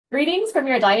Greetings from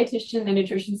your dietitian and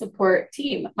nutrition support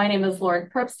team. My name is Lauren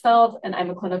Probstfeld, and I'm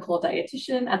a clinical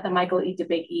dietitian at the Michael E.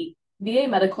 DeBakey VA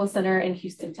Medical Center in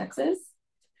Houston, Texas.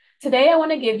 Today, I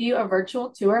want to give you a virtual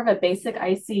tour of a basic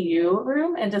ICU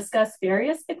room and discuss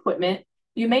various equipment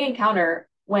you may encounter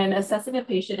when assessing a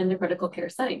patient in the critical care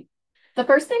setting. The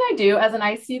first thing I do as an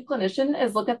ICU clinician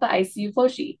is look at the ICU flow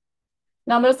sheet.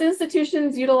 Now, most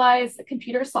institutions utilize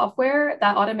computer software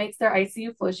that automates their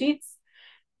ICU flow sheets.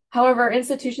 However,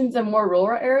 institutions in more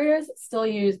rural areas still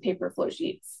use paper flow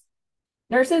sheets.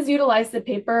 Nurses utilize the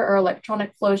paper or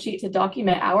electronic flow sheet to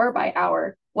document hour by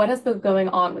hour what has been going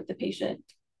on with the patient.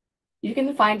 You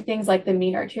can find things like the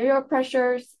mean arterial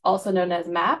pressures, also known as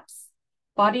MAPs,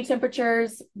 body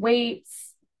temperatures,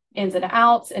 weights, ins and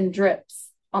outs, and drips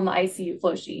on the ICU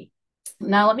flow sheet.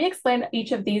 Now, let me explain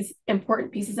each of these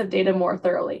important pieces of data more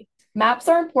thoroughly. MAPs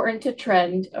are important to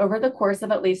trend over the course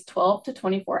of at least 12 to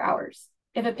 24 hours.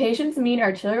 If a patient's mean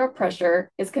arterial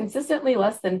pressure is consistently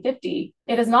less than 50,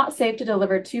 it is not safe to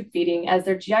deliver tube feeding as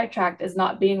their GI tract is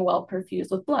not being well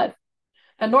perfused with blood.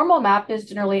 A normal MAP is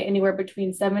generally anywhere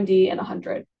between 70 and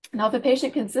 100. Now, if a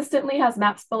patient consistently has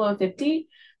MAPs below 50,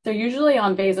 they're usually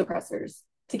on vasopressors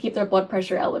to keep their blood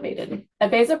pressure elevated. A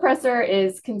vasopressor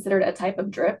is considered a type of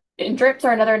drip, and drips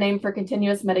are another name for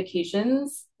continuous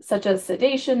medications, such as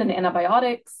sedation and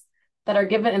antibiotics, that are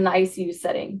given in the ICU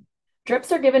setting.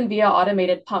 Drips are given via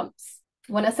automated pumps.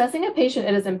 When assessing a patient,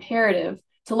 it is imperative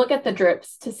to look at the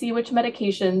drips to see which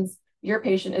medications your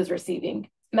patient is receiving.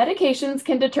 Medications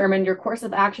can determine your course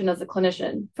of action as a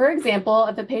clinician. For example,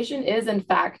 if a patient is in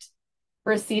fact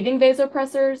receiving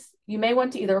vasopressors, you may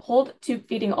want to either hold tube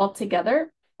feeding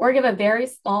altogether or give a very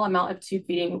small amount of tube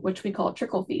feeding, which we call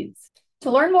trickle feeds.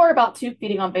 To learn more about tube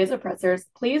feeding on vasopressors,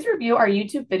 please review our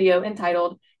YouTube video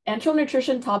entitled Enteral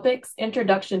Nutrition Topics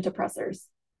Introduction to Pressors.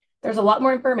 There's a lot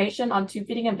more information on tube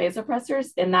feeding and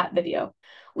vasopressors in that video.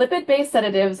 Lipid-based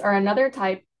sedatives are another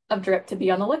type of drip to be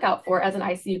on the lookout for as an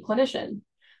ICU clinician.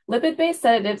 Lipid-based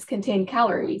sedatives contain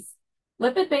calories.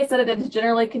 Lipid-based sedatives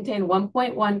generally contain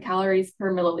 1.1 calories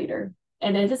per milliliter,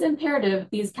 and it is imperative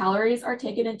these calories are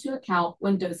taken into account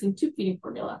when dosing tube feeding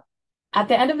formula. At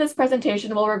the end of this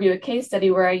presentation, we'll review a case study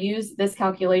where I use this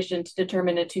calculation to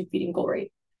determine a tube feeding goal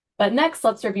rate. But next,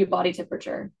 let's review body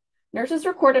temperature. Nurses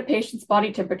record a patient's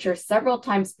body temperature several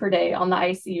times per day on the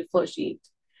ICU flow sheet.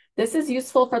 This is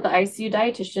useful for the ICU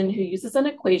dietitian who uses an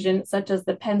equation such as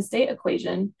the Penn State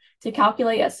equation to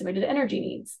calculate estimated energy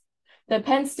needs. The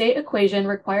Penn State equation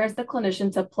requires the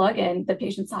clinician to plug in the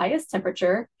patient's highest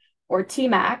temperature, or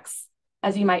Tmax,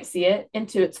 as you might see it,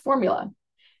 into its formula.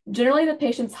 Generally, the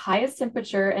patient's highest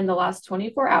temperature in the last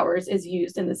 24 hours is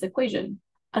used in this equation.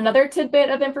 Another tidbit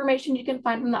of information you can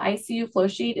find from the ICU flow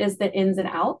sheet is the ins and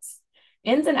outs.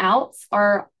 Ins and outs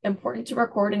are important to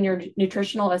record in your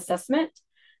nutritional assessment.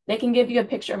 They can give you a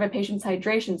picture of a patient's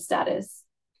hydration status.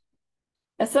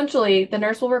 Essentially, the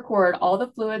nurse will record all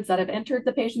the fluids that have entered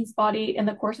the patient's body in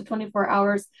the course of 24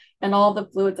 hours and all the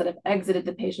fluids that have exited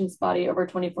the patient's body over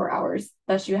 24 hours.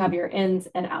 Thus, you have your ins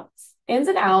and outs. Ins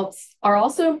and outs are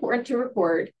also important to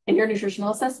record in your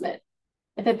nutritional assessment.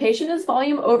 If a patient is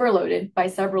volume overloaded by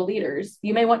several liters,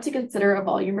 you may want to consider a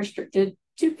volume restricted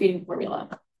tube feeding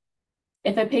formula.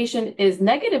 If a patient is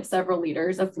negative several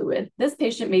liters of fluid, this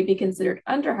patient may be considered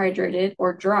underhydrated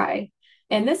or dry.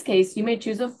 In this case, you may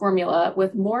choose a formula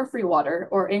with more free water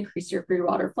or increase your free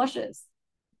water flushes.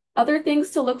 Other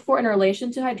things to look for in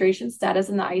relation to hydration status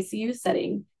in the ICU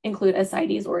setting include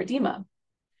ascites or edema.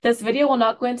 This video will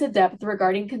not go into depth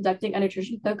regarding conducting a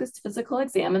nutrition-focused physical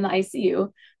exam in the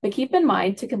ICU, but keep in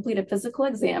mind to complete a physical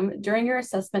exam during your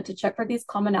assessment to check for these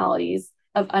commonalities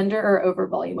of under or over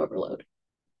volume overload.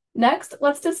 Next,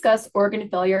 let's discuss organ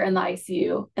failure in the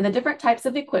ICU and the different types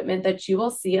of equipment that you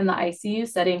will see in the ICU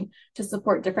setting to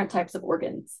support different types of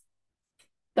organs.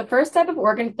 The first type of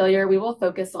organ failure we will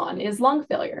focus on is lung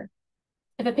failure.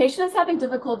 If a patient is having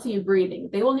difficulty breathing,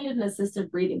 they will need an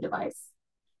assisted breathing device.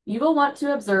 You will want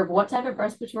to observe what type of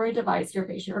respiratory device your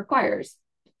patient requires.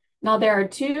 Now, there are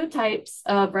two types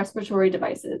of respiratory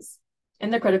devices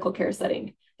in the critical care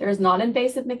setting. There is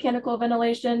non-invasive mechanical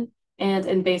ventilation and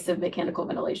invasive mechanical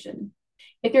ventilation.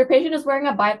 If your patient is wearing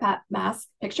a BiPAP mask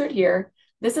pictured here,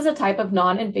 this is a type of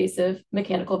non-invasive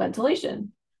mechanical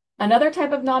ventilation. Another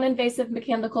type of non-invasive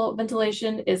mechanical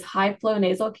ventilation is high-flow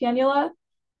nasal cannula,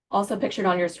 also pictured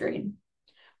on your screen.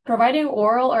 Providing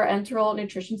oral or enteral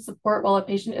nutrition support while a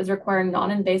patient is requiring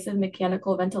non-invasive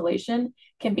mechanical ventilation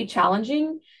can be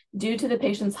challenging due to the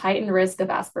patient's heightened risk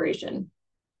of aspiration.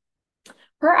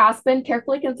 Per Aspen,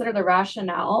 carefully consider the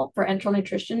rationale for enteral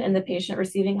nutrition in the patient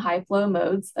receiving high-flow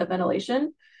modes of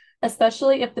ventilation,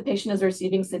 especially if the patient is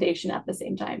receiving sedation at the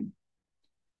same time.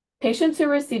 Patients who are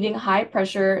receiving high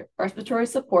pressure respiratory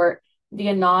support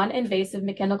via non-invasive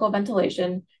mechanical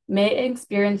ventilation may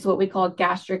experience what we call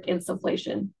gastric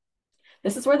insufflation.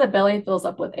 This is where the belly fills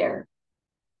up with air.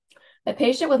 A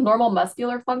patient with normal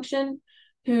muscular function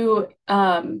who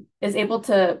is able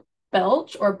to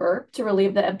belch or burp to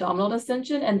relieve the abdominal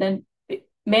distension and then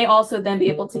may also then be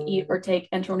able to eat or take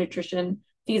enteral nutrition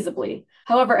feasibly.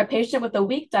 However, a patient with a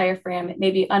weak diaphragm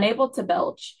may be unable to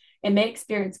belch and may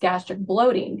experience gastric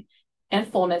bloating and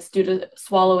fullness due to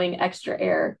swallowing extra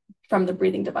air from the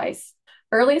breathing device.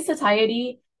 Early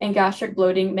satiety and gastric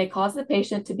bloating may cause the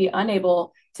patient to be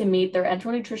unable to meet their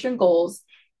enteral nutrition goals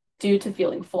due to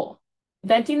feeling full.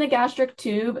 Venting the gastric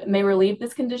tube may relieve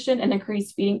this condition and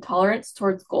increase feeding tolerance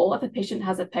towards goal if a patient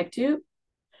has a PEG tube.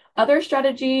 Other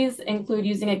strategies include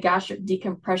using a gastric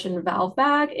decompression valve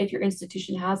bag, if your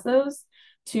institution has those,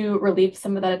 to relieve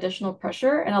some of that additional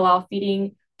pressure and allow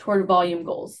feeding toward volume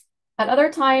goals. At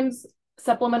other times,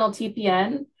 supplemental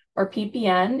TPN or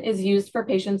PPN is used for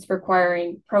patients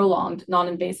requiring prolonged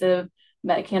non-invasive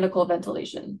mechanical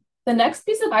ventilation. The next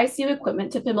piece of ICU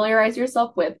equipment to familiarize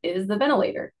yourself with is the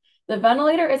ventilator. The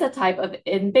ventilator is a type of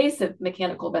invasive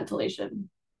mechanical ventilation.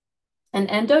 An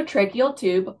endotracheal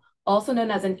tube, also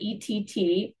known as an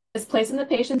ETT, is placed in the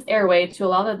patient's airway to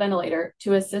allow the ventilator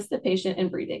to assist the patient in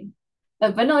breathing.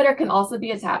 A ventilator can also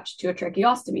be attached to a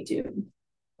tracheostomy tube.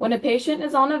 When a patient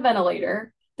is on a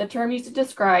ventilator, the term used to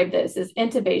describe this is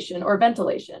intubation or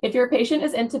ventilation. If your patient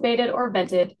is intubated or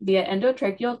vented via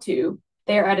endotracheal tube,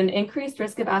 they are at an increased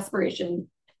risk of aspiration,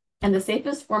 and the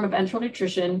safest form of enteral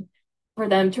nutrition for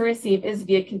them to receive is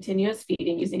via continuous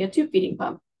feeding using a tube feeding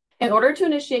pump. In order to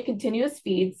initiate continuous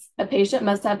feeds, a patient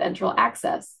must have enteral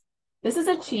access. This is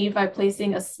achieved by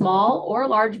placing a small or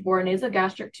large bore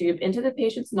nasogastric tube into the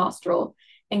patient's nostril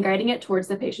and guiding it towards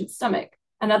the patient's stomach.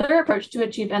 Another approach to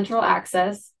achieve enteral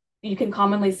access you can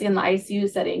commonly see in the ICU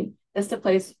setting is to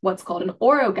place what's called an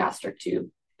orogastric tube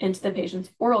into the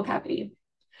patient's oral cavity.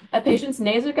 A patient's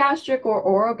nasogastric or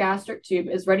orogastric tube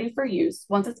is ready for use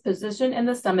once its position in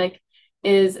the stomach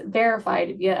is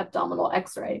verified via abdominal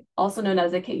X-ray, also known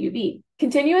as a KUB.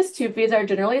 Continuous tube feeds are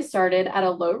generally started at a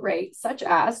low rate, such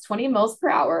as 20 mils per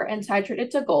hour, and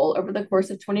titrated to goal over the course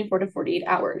of 24 to 48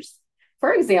 hours.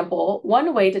 For example,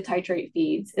 one way to titrate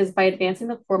feeds is by advancing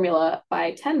the formula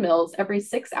by 10 mils every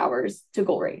 6 hours to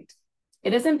goal rate.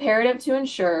 It is imperative to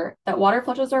ensure that water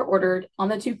flushes are ordered on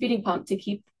the tube feeding pump to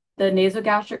keep the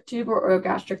nasogastric tube or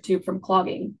orogastric tube from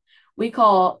clogging. We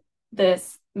call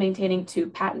this maintaining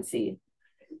tube patency.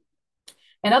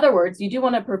 In other words, you do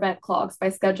want to prevent clogs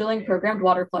by scheduling programmed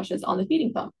water flushes on the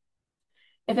feeding pump.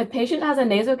 If a patient has a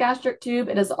nasogastric tube,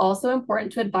 it is also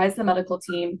important to advise the medical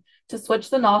team to switch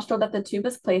the nostril that the tube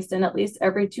is placed in at least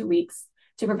every 2 weeks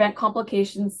to prevent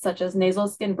complications such as nasal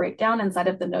skin breakdown inside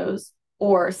of the nose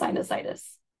or sinusitis.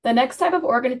 The next type of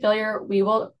organ failure we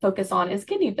will focus on is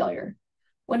kidney failure.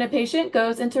 When a patient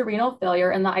goes into renal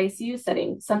failure in the ICU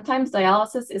setting, sometimes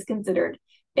dialysis is considered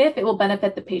if it will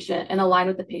benefit the patient and align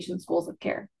with the patient's goals of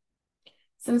care.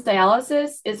 Since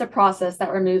dialysis is a process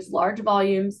that removes large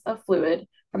volumes of fluid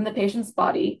from the patient's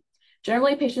body,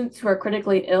 generally patients who are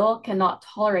critically ill cannot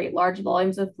tolerate large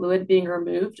volumes of fluid being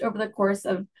removed over the course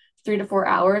of 3 to 4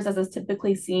 hours, as is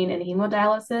typically seen in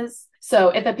hemodialysis. So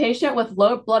if a patient with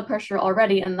low blood pressure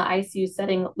already in the ICU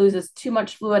setting loses too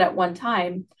much fluid at one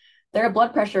time, their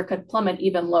blood pressure could plummet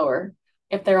even lower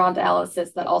if they're on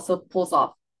dialysis that also pulls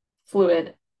off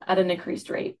fluid at an increased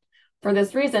rate. For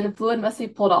this reason, fluid must be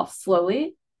pulled off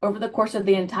slowly over the course of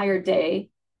the entire day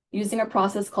using a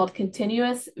process called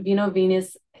continuous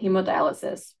veno-venous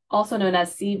hemodialysis, also known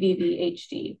as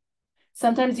CVVHD.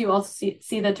 Sometimes you also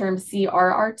see the term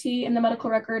CRRT in the medical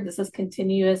record. This is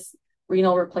continuous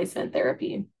renal replacement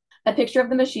therapy. A picture of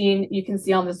the machine you can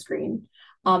see on the screen.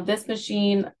 This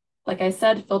machine, like I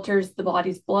said, filters the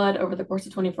body's blood over the course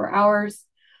of 24 hours.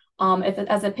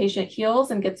 As a patient heals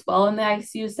and gets well in the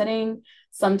ICU setting,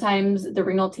 sometimes the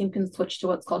renal team can switch to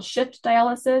what's called shift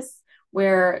dialysis,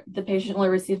 where the patient only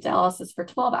receives dialysis for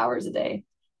 12 hours a day.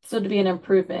 So to be an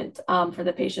improvement for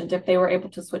the patient if they were able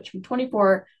to switch from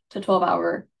 24 to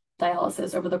 12-hour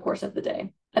dialysis over the course of the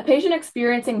day. A patient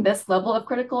experiencing this level of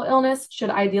critical illness should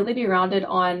ideally be rounded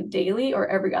on daily or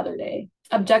every other day.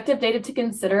 Objective data to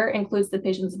consider includes the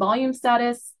patient's volume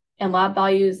status and lab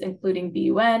values, including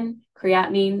BUN,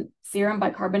 creatinine, serum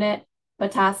bicarbonate,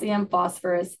 potassium,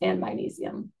 phosphorus, and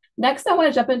magnesium. Next, I want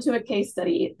to jump into a case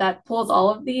study that pulls all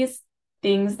of these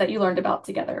things that you learned about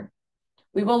together.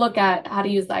 We will look at how to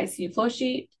use the ICU flow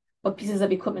sheet, what pieces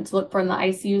of equipment to look for in the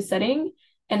ICU setting,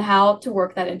 and how to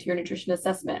work that into your nutrition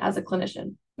assessment as a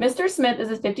clinician. Mr. Smith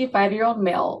is a 55-year-old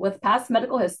male with past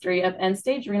medical history of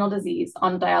end-stage renal disease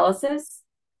on dialysis.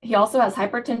 He also has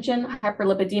hypertension,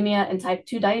 hyperlipidemia, and type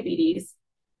 2 diabetes.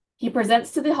 He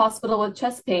presents to the hospital with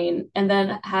chest pain and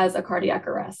then has a cardiac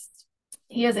arrest.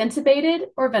 He is intubated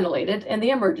or ventilated in the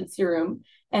emergency room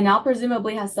and now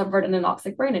presumably has suffered an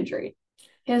anoxic brain injury.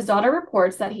 His daughter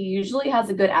reports that he usually has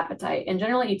a good appetite and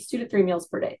generally eats 2 to 3 meals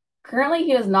per day. Currently,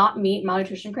 he does not meet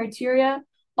malnutrition criteria,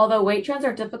 although weight trends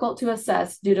are difficult to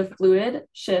assess due to fluid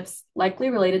shifts likely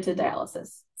related to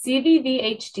dialysis.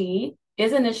 CVVHD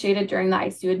is initiated during the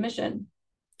ICU admission.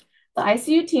 The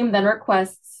ICU team then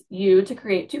requests you to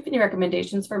create tube feeding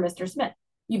recommendations for Mr. Smith.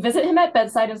 You visit him at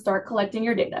bedside and start collecting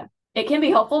your data. It can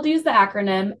be helpful to use the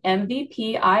acronym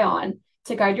MVP-ION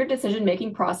to guide your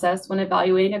decision-making process when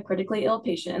evaluating a critically ill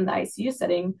patient in the ICU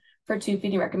setting for tube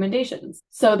feeding recommendations.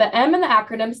 So the M in the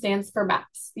acronym stands for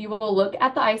MAPS. You will look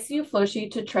at the ICU flow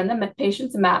sheet to trend the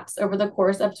patient's MAPS over the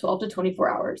course of 12 to 24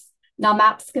 hours. Now,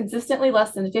 MAPS consistently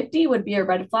less than 50 would be a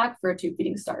red flag for a tube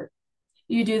feeding start.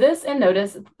 You do this and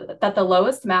notice that the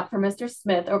lowest MAP for Mr.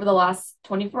 Smith over the last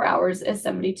 24 hours is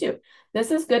 72.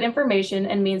 This is good information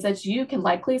and means that you can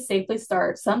likely safely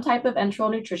start some type of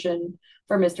enteral nutrition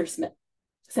for Mr. Smith,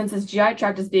 since his GI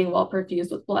tract is being well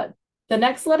perfused with blood. The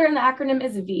next letter in the acronym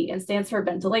is V and stands for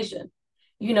ventilation.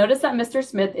 You notice that Mr.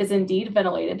 Smith is indeed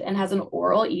ventilated and has an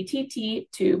oral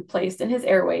ETT tube placed in his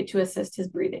airway to assist his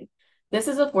breathing. This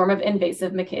is a form of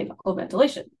invasive mechanical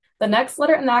ventilation. The next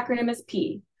letter in the acronym is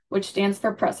P, which stands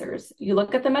for pressors. You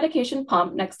look at the medication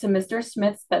pump next to Mr.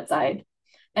 Smith's bedside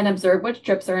and observe which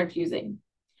drips are infusing.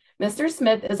 Mr.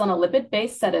 Smith is on a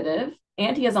lipid-based sedative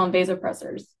and he is on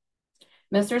vasopressors.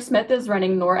 Mr. Smith is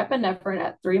running norepinephrine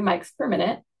at 3 mics per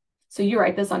minute, so you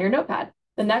write this on your notepad.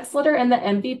 The next letter in the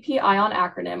MVP-ION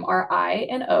acronym are I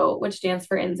and O, which stands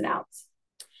for ins and outs.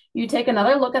 You take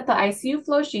another look at the ICU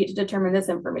flow sheet to determine this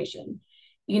information.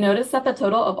 You notice that the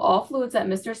total of all fluids that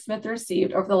Mr. Smith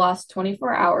received over the last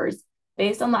 24 hours,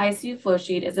 based on the ICU flow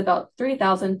sheet, is about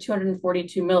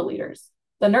 3,242 milliliters.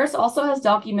 The nurse also has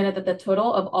documented that the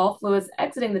total of all fluids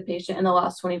exiting the patient in the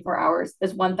last 24 hours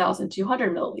is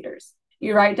 1,200 milliliters.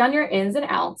 You write down your ins and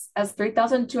outs as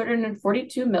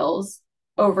 3,242 mils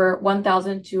over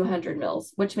 1,200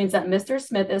 mils, which means that Mr.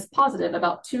 Smith is positive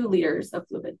about 2 liters of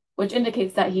fluid, which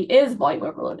indicates that he is volume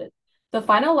overloaded. The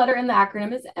final letter in the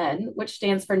acronym is N, which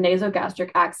stands for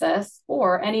nasogastric access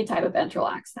or any type of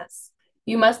enteral access.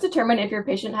 You must determine if your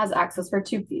patient has access for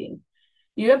tube feeding.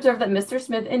 You observe that Mr.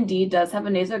 Smith indeed does have a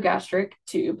nasogastric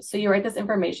tube, so you write this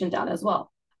information down as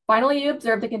well. Finally, you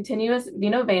observe the continuous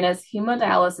venovenous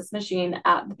hemodialysis machine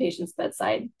at the patient's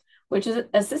bedside, which is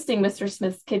assisting Mr.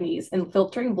 Smith's kidneys in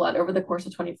filtering blood over the course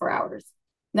of 24 hours.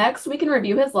 Next, we can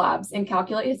review his labs and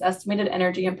calculate his estimated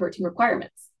energy and protein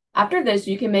requirements. After this,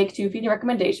 you can make tube feeding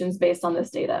recommendations based on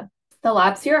this data. The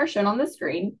labs here are shown on the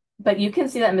screen, but you can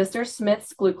see that Mr.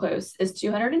 Smith's glucose is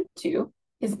 202,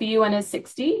 his BUN is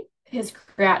 60, his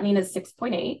creatinine is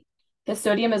 6.8, his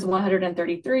sodium is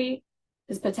 133,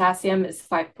 his potassium is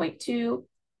 5.2,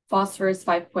 phosphorus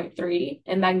 5.3,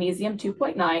 and magnesium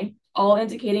 2.9, all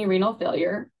indicating renal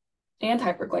failure and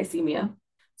hyperglycemia.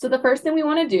 So the first thing we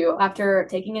want to do after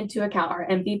taking into account our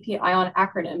MVP-ION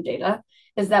acronym data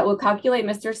is that we'll calculate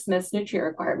Mr. Smith's nutrient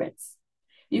requirements.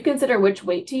 You consider which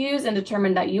weight to use and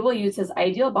determine that you will use his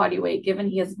ideal body weight given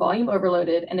he is volume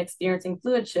overloaded and experiencing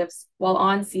fluid shifts while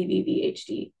on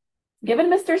CVVHD.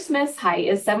 Given Mr. Smith's height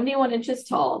is 71 inches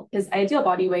tall, his ideal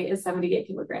body weight is 78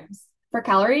 kilograms. For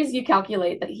calories, you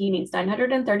calculate that he needs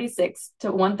 936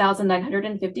 to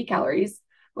 1,950 calories,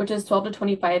 which is 12 to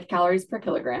 25 calories per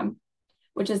kilogram,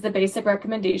 which is the basic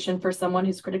recommendation for someone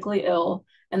who's critically ill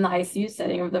in the ICU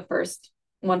setting over the first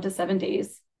 1 to 7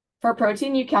 days. For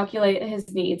protein, you calculate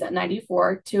his needs at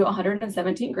 94 to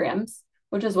 117 grams,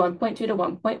 which is 1.2 to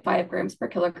 1.5 grams per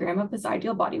kilogram of his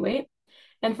ideal body weight.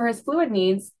 And for his fluid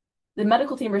needs, the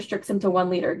medical team restricts him to 1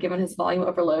 liter given his volume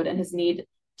overload and his need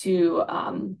to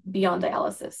be on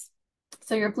dialysis.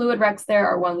 So your fluid recs there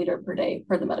are 1 liter per day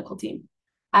per the medical team.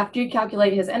 After you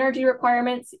calculate his energy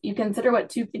requirements, you consider what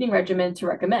tube feeding regimen to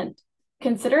recommend.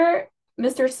 Consider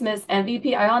Mr. Smith's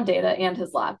MVP-ION data and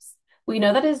his labs. We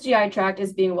know that his GI tract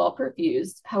is being well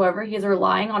perfused. However, he is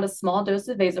relying on a small dose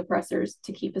of vasopressors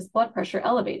to keep his blood pressure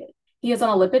elevated. He is on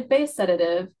a lipid-based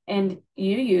sedative, and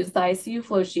you use the ICU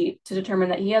flow sheet to determine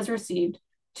that he has received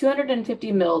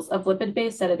 250 mils of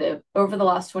lipid-based sedative over the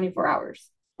last 24 hours.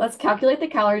 Let's calculate the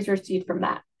calories received from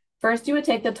that. First, you would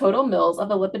take the total mils of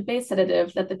the lipid-based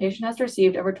sedative that the patient has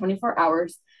received over 24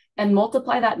 hours and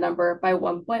multiply that number by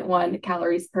 1.1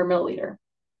 calories per milliliter.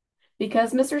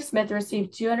 Because Mr. Smith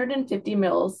received 250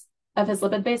 mils of his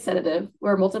lipid-based sedative,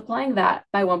 we're multiplying that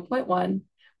by 1.1,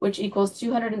 which equals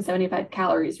 275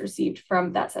 calories received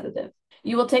from that sedative.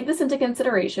 You will take this into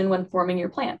consideration when forming your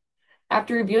plan.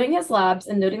 After reviewing his labs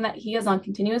and noting that he is on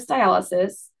continuous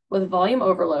dialysis with volume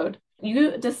overload,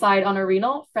 you decide on a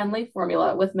renal-friendly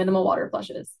formula with minimal water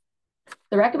flushes.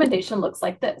 The recommendation looks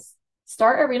like this.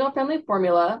 Start a renal-friendly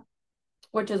formula,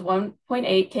 which is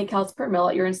 1.8 kcals per ml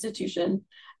at your institution,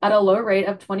 at a low rate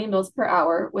of 20 mils per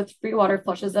hour with free water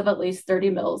flushes of at least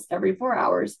 30 mils every 4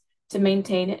 hours to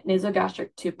maintain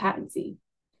nasogastric tube patency.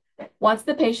 Once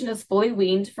the patient is fully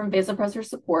weaned from vasopressor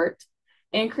support,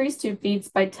 increase tube feeds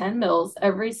by 10 mils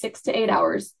every 6 to 8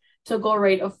 hours to a goal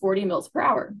rate of 40 mils per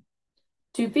hour.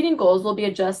 Tube feeding goals will be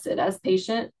adjusted as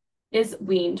patient is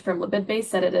weaned from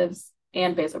lipid-based sedatives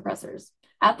and vasopressors.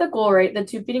 At the goal rate, the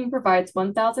tube feeding provides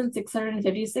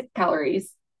 1,656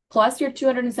 calories plus your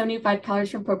 275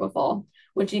 calories from propofol,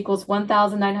 which equals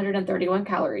 1,931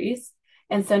 calories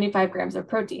and 75 grams of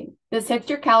protein. This hits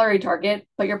your calorie target,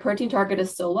 but your protein target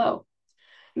is still low.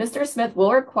 Mr. Smith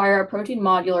will require a protein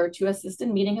modular to assist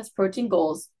in meeting his protein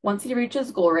goals once he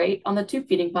reaches goal rate on the tube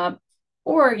feeding pump,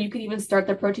 or you could even start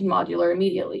the protein modular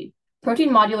immediately.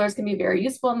 Protein modulars can be very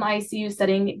useful in the ICU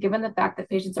setting, given the fact that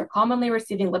patients are commonly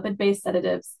receiving lipid-based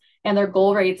sedatives and their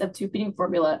goal rates of tube feeding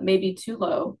formula may be too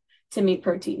low to meet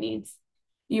protein needs.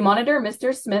 You monitor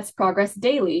Mr. Smith's progress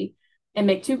daily and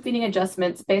make tube feeding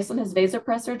adjustments based on his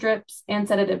vasopressor drips and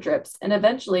sedative drips, and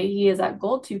eventually he is at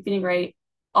goal tube feeding rate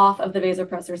off of the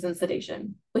vasopressors and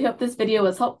sedation. We hope this video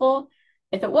was helpful.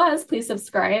 If it was, please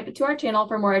subscribe to our channel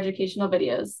for more educational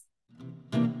videos.